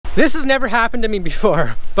This has never happened to me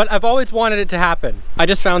before, but I've always wanted it to happen. I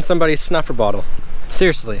just found somebody's snuffer bottle.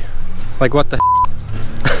 Seriously, like what the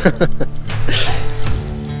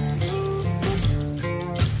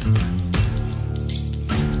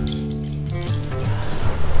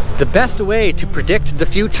The best way to predict the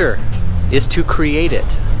future is to create it.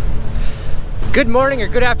 Good morning or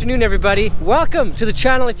good afternoon, everybody. Welcome to the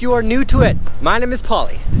channel if you are new to it. My name is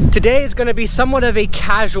Polly. Today is going to be somewhat of a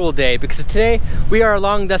casual day because today we are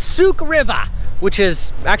along the Scuba River, which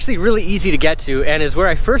is actually really easy to get to and is where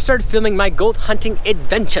I first started filming my gold hunting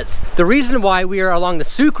adventures. The reason why we are along the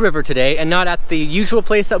Scuba River today and not at the usual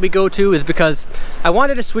place that we go to is because I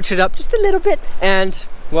wanted to switch it up just a little bit, and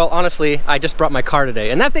well, honestly, I just brought my car today,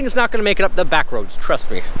 and that thing is not gonna make it up the back roads, trust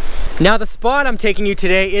me. Now, the spot I'm taking you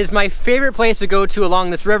today is my favorite place to go to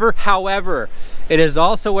along this river. However, it is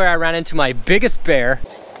also where I ran into my biggest bear,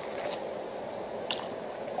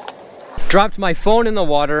 dropped my phone in the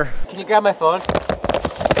water. Can you grab my phone?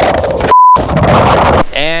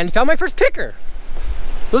 And found my first picker.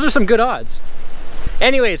 Those are some good odds.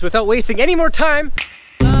 Anyways, without wasting any more time,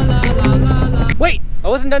 wait, I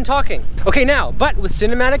wasn't done talking. Okay, now, but with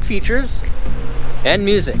cinematic features and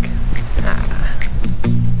music.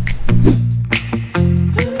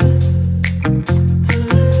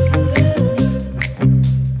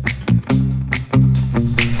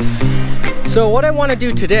 So what I want to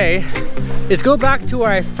do today is go back to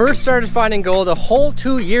where I first started finding gold a whole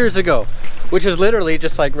 2 years ago, which is literally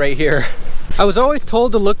just like right here. I was always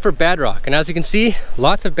told to look for bedrock, and as you can see,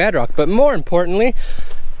 lots of bedrock, but more importantly,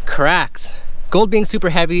 cracks. Gold being super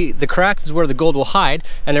heavy, the cracks is where the gold will hide,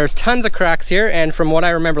 and there's tons of cracks here, and from what I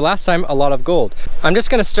remember last time, a lot of gold. I'm just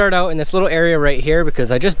gonna start out in this little area right here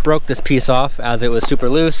because I just broke this piece off as it was super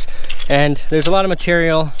loose, and there's a lot of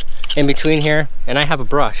material in between here, and I have a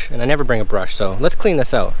brush, and I never bring a brush, so let's clean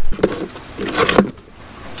this out.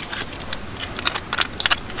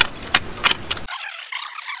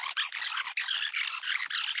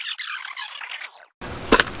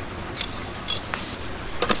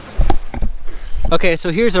 Okay,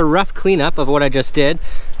 so here's a rough cleanup of what I just did.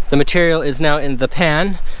 The material is now in the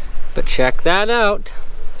pan, but check that out.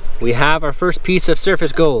 We have our first piece of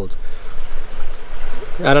surface gold.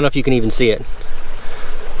 I don't know if you can even see it,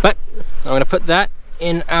 but I'm gonna put that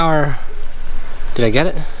in our, did I get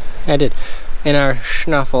it? I did. In our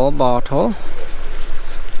Snuffer bottle.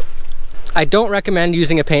 I don't recommend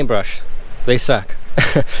using a paintbrush. They suck.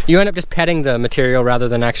 You end up just petting the material rather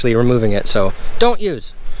than actually removing it, so don't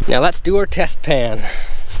use. Now let's do our test pan.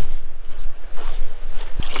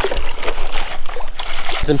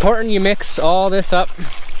 It's important you mix all this up.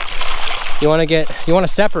 You want to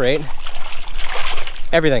separate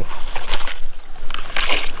everything.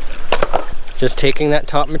 Just taking that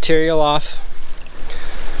top material off,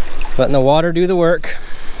 letting the water do the work.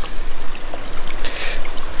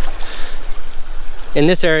 In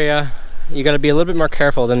this area, you got to be a little bit more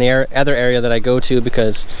careful than the other area that I go to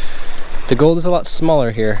because the gold is a lot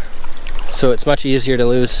smaller here, so it's much easier to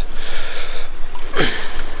lose.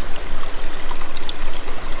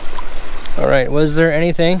 All right, was there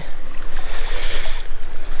anything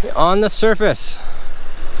on the surface?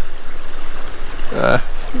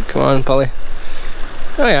 Come on, Polly.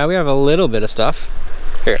 Oh yeah, we have a little bit of stuff.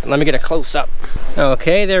 Here, let me get a close up.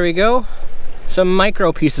 Okay, there we go. Some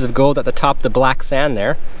micro pieces of gold at the top of the black sand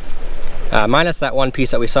there. Minus that one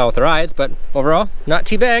piece that we saw with our eyes, but overall, not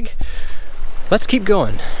too bad. Let's keep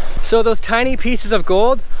going. So those tiny pieces of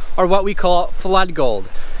gold are what we call flood gold.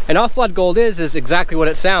 And all flood gold is exactly what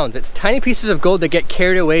it sounds. It's tiny pieces of gold that get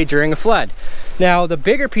carried away during a flood. Now, the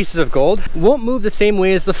bigger pieces of gold won't move the same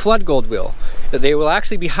way as the flood gold will. They will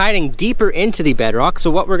actually be hiding deeper into the bedrock. So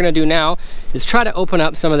what we're gonna do now is try to open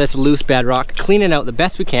up some of this loose bedrock, clean it out the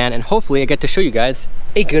best we can, and hopefully I get to show you guys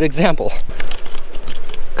a good example.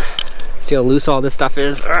 See how loose all this stuff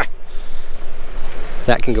is?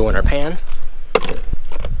 That can go in our pan.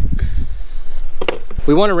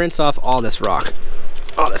 We want to rinse off all this rock,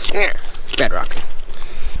 all this bedrock.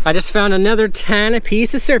 I just found another tiny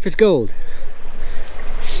piece of surface gold.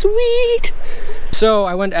 Sweet! So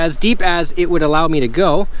I went as deep as it would allow me to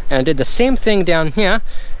go, and I did the same thing down here,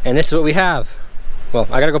 and this is what we have. Well,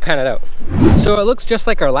 I gotta go pan it out. So it looks just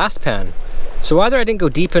like our last pan. So either I didn't go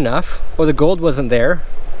deep enough, or the gold wasn't there,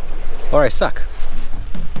 or I suck.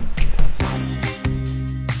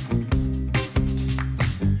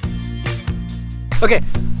 Okay,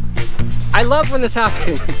 I love when this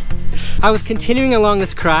happens. I was continuing along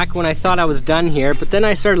this crack when I thought I was done here, but then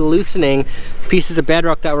I started loosening pieces of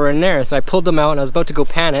bedrock that were in there, so I pulled them out and I was about to go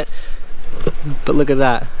pan it, but look at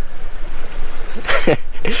that.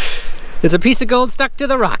 There's a piece of gold stuck to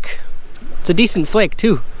the rock. It's a decent flake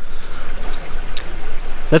too.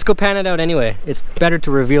 Let's go pan it out anyway. It's better to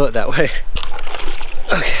reveal it that way.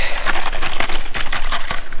 Okay.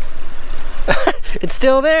 It's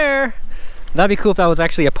still there. That'd be cool if that was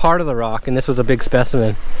actually a part of the rock and this was a big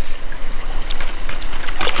specimen.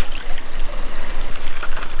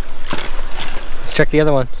 Let's check the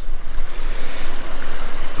other one.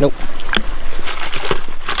 Nope.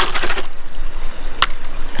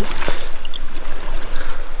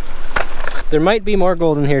 There might be more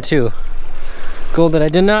gold in here too. Gold that I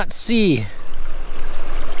did not see.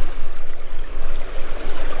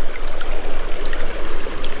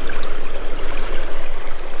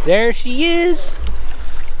 There she is.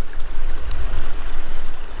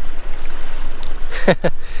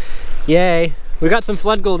 Yay. We got some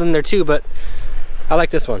flood gold in there too, but I like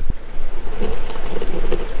this one.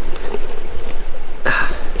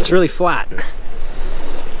 It's really flat.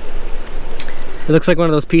 It looks like one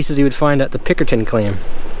of those pieces you would find at the Pickerton claim.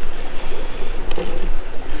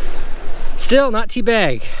 Still not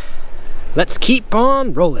teabag. Let's keep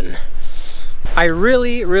on rolling. I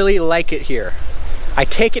really, really like it here. I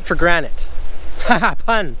take it for granted. Haha,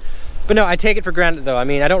 pun. But no, I take it for granted though. I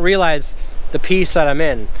mean, I don't realize the piece that I'm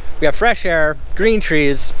in. We have fresh air, green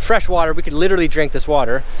trees, fresh water. We could literally drink this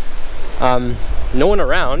water. No one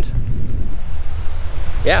around.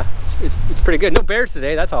 Yeah, it's pretty good. No bears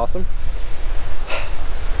today, that's awesome.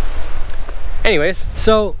 Anyways,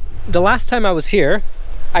 so the last time I was here,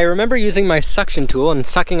 I remember using my suction tool and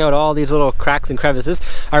sucking out all these little cracks and crevices.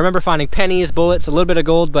 I remember finding pennies, bullets, a little bit of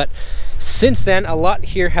gold, but since then, a lot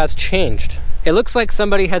here has changed. It looks like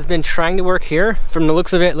somebody has been trying to work here. From the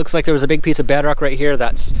looks of it, looks like there was a big piece of bedrock right here.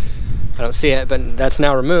 That's, I don't see it, but that's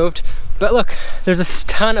now removed. But look, there's a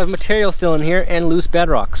ton of material still in here and loose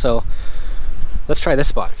bedrock. So let's try this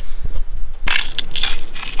spot.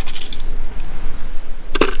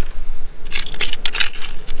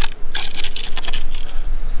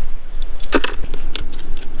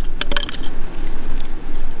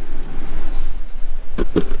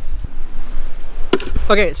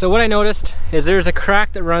 Okay, so what I noticed is there's a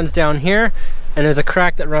crack that runs down here and there's a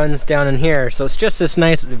crack that runs down in here. So it's just this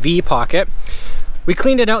nice V pocket. We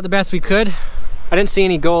cleaned it out the best we could. I didn't see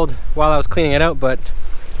any gold while I was cleaning it out, but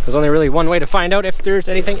there's only really one way to find out if there's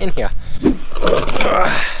anything in here.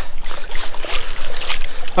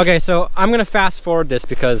 Okay, so I'm gonna fast forward this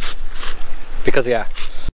because yeah.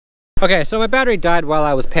 Okay, so my battery died while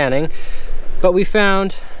I was panning, but we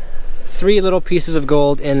found 3 little pieces of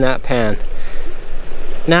gold in that pan.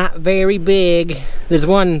 Not very big. There's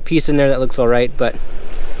one piece in there that looks all right, but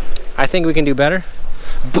I think we can do better.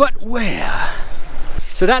 But where?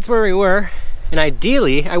 So that's where we were, and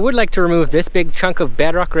ideally, I would like to remove this big chunk of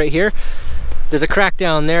bedrock right here. There's a crack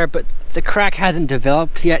down there, but the crack hasn't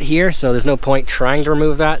developed yet here, so there's no point trying to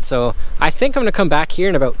remove that. So I think I'm gonna come back here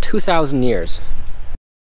in about 2,000 years.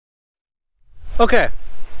 Okay.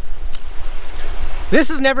 This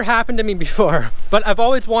has never happened to me before, but I've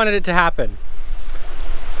always wanted it to happen.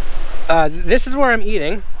 This is where I'm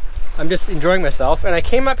eating. I'm just enjoying myself, and I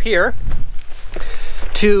came up here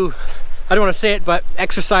to, I don't want to say it, but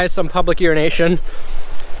exercise some public urination,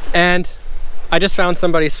 and I just found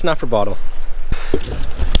somebody's snuffer bottle.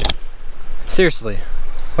 Seriously,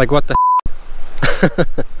 like what the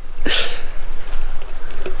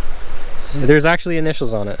There's actually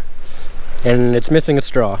initials on it, and it's missing a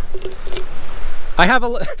straw. I have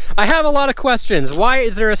a lot of questions. Why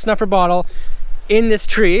is there a snuffer bottle in this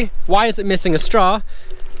tree? Why is it missing a straw?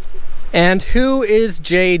 And who is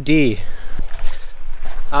JD?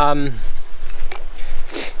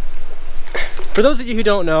 For those of you who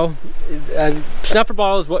don't know, snuffer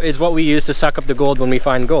bottle is what we use to suck up the gold when we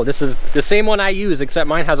find gold. This is the same one I use, except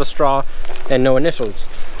mine has a straw and no initials.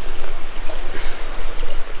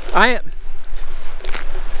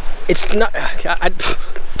 It's not,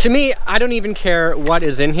 to me, I don't even care what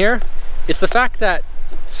is in here. It's the fact that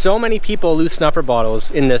so many people lose snuffer bottles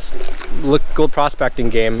in this gold prospecting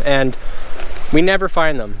game, and we never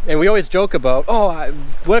find them. And we always joke about, oh,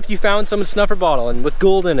 what if you found some snuffer bottle and with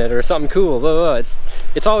gold in it or something cool, blah, blah, blah.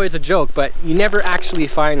 It's always a joke, but you never actually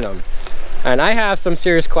find them. And I have some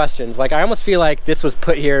serious questions. Like, I almost feel like this was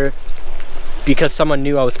put here because someone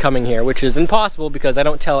knew I was coming here, which is impossible because I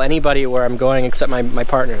don't tell anybody where I'm going except my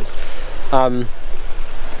partners. I'm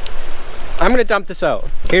gonna dump this out.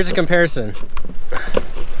 Here's a comparison.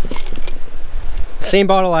 Same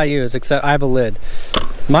bottle I use, except I have a lid.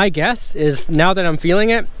 My guess is, now that I'm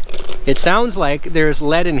feeling it, it sounds like there's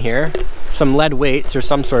lead in here, some lead weights or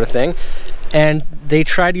some sort of thing, and they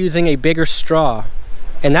tried using a bigger straw.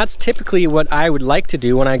 And that's typically what I would like to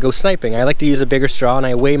do when I go sniping. I like to use a bigger straw and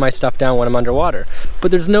I weigh my stuff down when I'm underwater.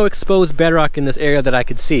 But there's no exposed bedrock in this area that I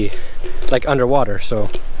could see. like underwater, so.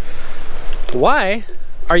 Why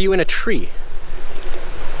are you in a tree?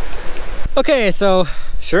 Okay, so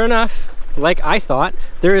sure enough, like I thought,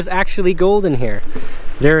 there is actually gold in here.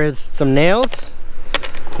 There is some nails.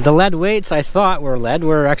 The lead weights I thought were lead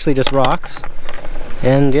were actually just rocks.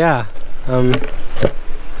 And yeah, I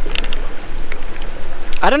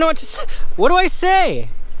don't know what to say. What do I say?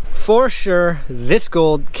 For sure, this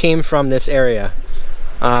gold came from this area.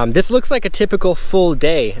 This looks like a typical full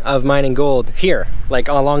day of mining gold here, like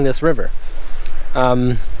along this river.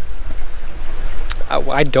 I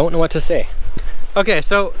don't know what to say. Okay,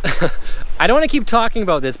 so I don't want to keep talking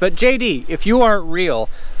about this, but JD, if you are real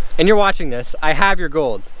and you're watching this, I have your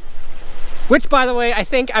gold. Which, by the way, I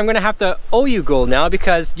think I'm gonna have to owe you gold now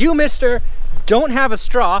because you, mister, don't have a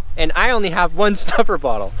straw and I only have one Snuffer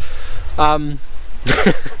bottle. So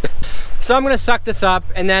I'm gonna suck this up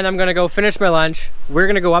and then I'm gonna go finish my lunch. We're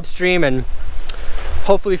gonna go upstream and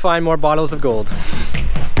hopefully find more bottles of gold.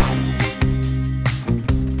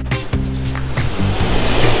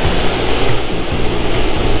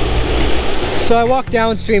 So I walked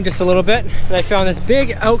downstream just a little bit and I found this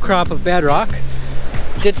big outcrop of bedrock.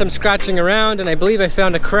 Did some scratching around and I believe I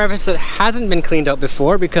found a crevice that hasn't been cleaned out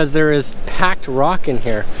before because there is packed rock in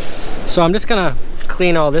here. So I'm just gonna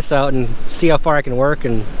clean all this out and see how far I can work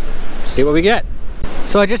and see what we get.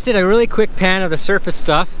 So I just did a really quick pan of the surface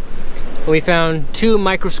stuff. We found 2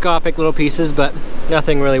 microscopic little pieces, but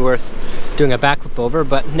nothing really worth doing a backflip over.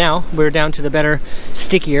 But now we're down to the better,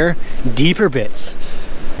 stickier, deeper bits.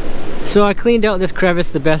 So I cleaned out this crevice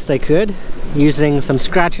the best I could using some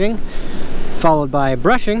scratching followed by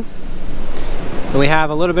brushing, and we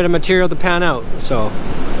have a little bit of material to pan out, so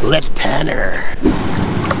let's pan her.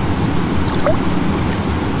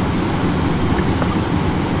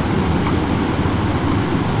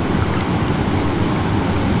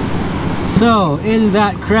 So in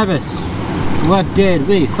that crevice, what did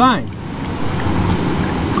we find?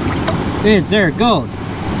 Is there gold?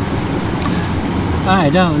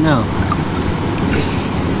 I don't know.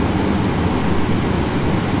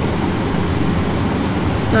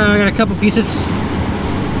 I got a couple pieces.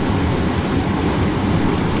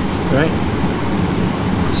 Right.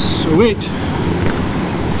 Sweet.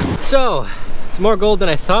 So, it's more gold than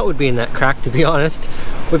I thought would be in that crack, to be honest.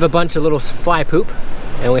 We have a bunch of little fly poop,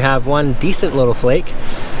 and we have one decent little flake.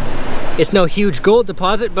 It's no huge gold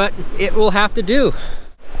deposit, but it will have to do.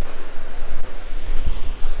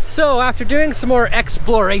 So after doing some more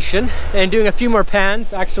exploration and doing a few more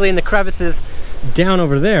pans, actually in the crevices down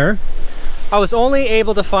over there, I was only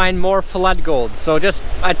able to find more flood gold, so just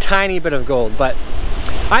a tiny bit of gold, but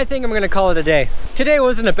I think I'm gonna call it a day. Today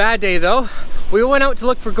wasn't a bad day though. We went out to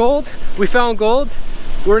look for gold, we found gold,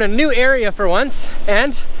 we're in a new area for once,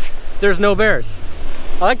 and there's no bears.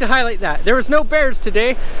 I like to highlight that. There was no bears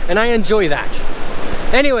today, and I enjoy that.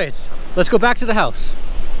 Anyways, let's go back to the house.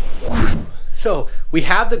 So we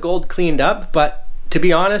have the gold cleaned up, but to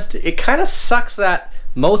be honest, it kind of sucks that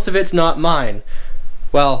most of it's not mine.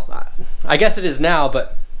 Well, I guess it is now,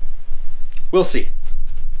 but we'll see.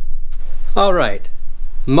 All right,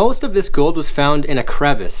 most of this gold was found in a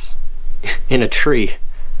crevice, in a tree,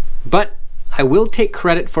 but I will take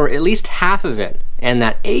credit for at least half of it, and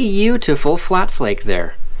that beautiful flat flake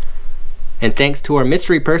there. And thanks to our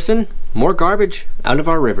mystery person, more garbage out of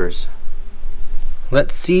our rivers.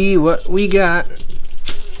 Let's see what we got.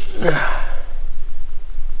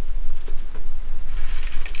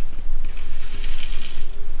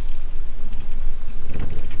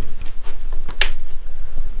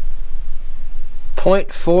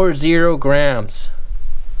 .40 grams.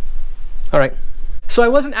 All right. So I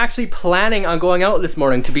wasn't actually planning on going out this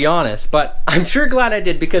morning, to be honest, but I'm sure glad I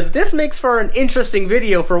did because this makes for an interesting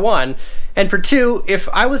video for one, and for two, if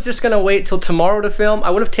I was just gonna wait till tomorrow to film,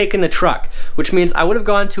 I would have taken the truck, which means I would have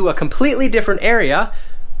gone to a completely different area,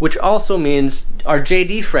 which also means our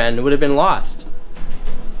JD friend would have been lost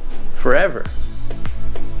forever.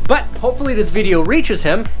 But hopefully this video reaches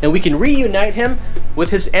him and we can reunite him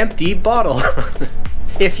with his empty bottle.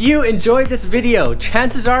 If you enjoyed this video,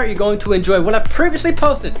 chances are you're going to enjoy what I've previously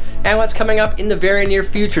posted and what's coming up in the very near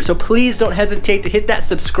future. So please don't hesitate to hit that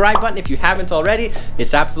subscribe button if you haven't already.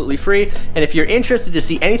 It's absolutely free. And if you're interested to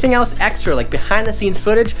see anything else extra like behind the scenes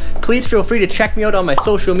footage, please feel free to check me out on my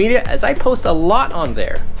social media as I post a lot on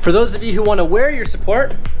there. For those of you who want to wear your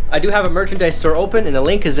support, I do have a merchandise store open and the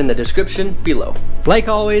link is in the description below. Like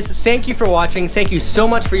always, thank you for watching. Thank you so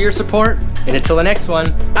much for your support. And until the next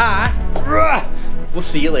one, we'll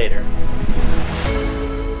see you later.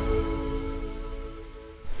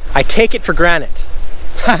 I take it for granted.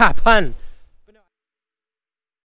 Haha, pun.